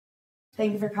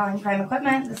Thank you for calling Prime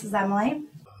Equipment. This is Emily.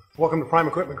 Welcome to Prime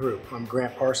Equipment Group. I'm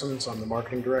Grant Parsons. I'm the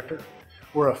marketing director.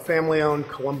 We're a family-owned,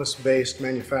 Columbus-based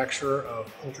manufacturer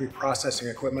of poultry processing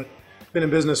equipment. Been in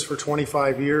business for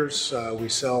 25 years. We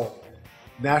sell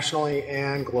nationally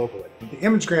and globally. The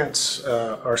image grants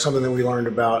are something that we learned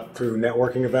about through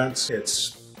networking events.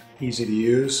 It's easy to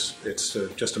use. It's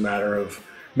just a matter of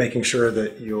making sure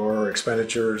that your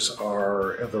expenditures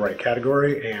are of the right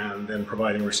category and then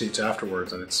providing receipts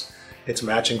afterwards. And it's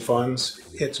matching funds.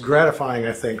 It's gratifying,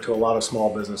 I think, to a lot of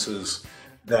small businesses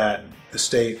that the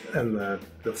state and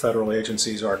the federal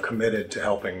agencies are committed to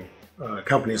helping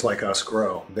companies like us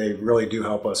grow. They really do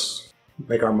help us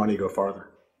make our money go farther.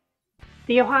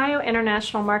 The Ohio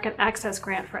International Market Access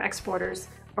Grant for Exporters,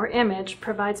 or IMAGE,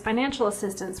 provides financial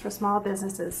assistance for small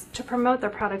businesses to promote their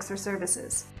products or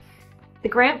services. The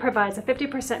grant provides a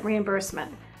 50%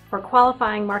 reimbursement for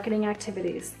qualifying marketing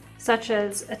activities, such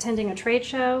as attending a trade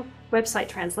show, website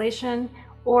translation,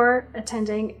 or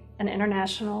attending an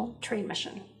international trade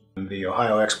mission. The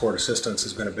Ohio Export Assistance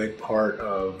has been a big part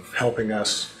of helping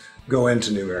us go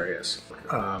into new areas.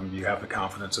 You have the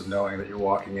confidence of knowing that you're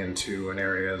walking into an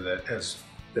area that has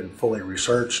been fully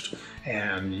researched,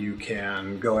 and you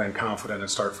can go in confident and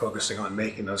start focusing on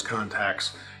making those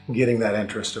contacts, getting that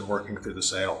interest and working through the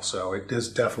sale. So it has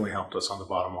definitely helped us on the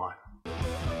bottom line.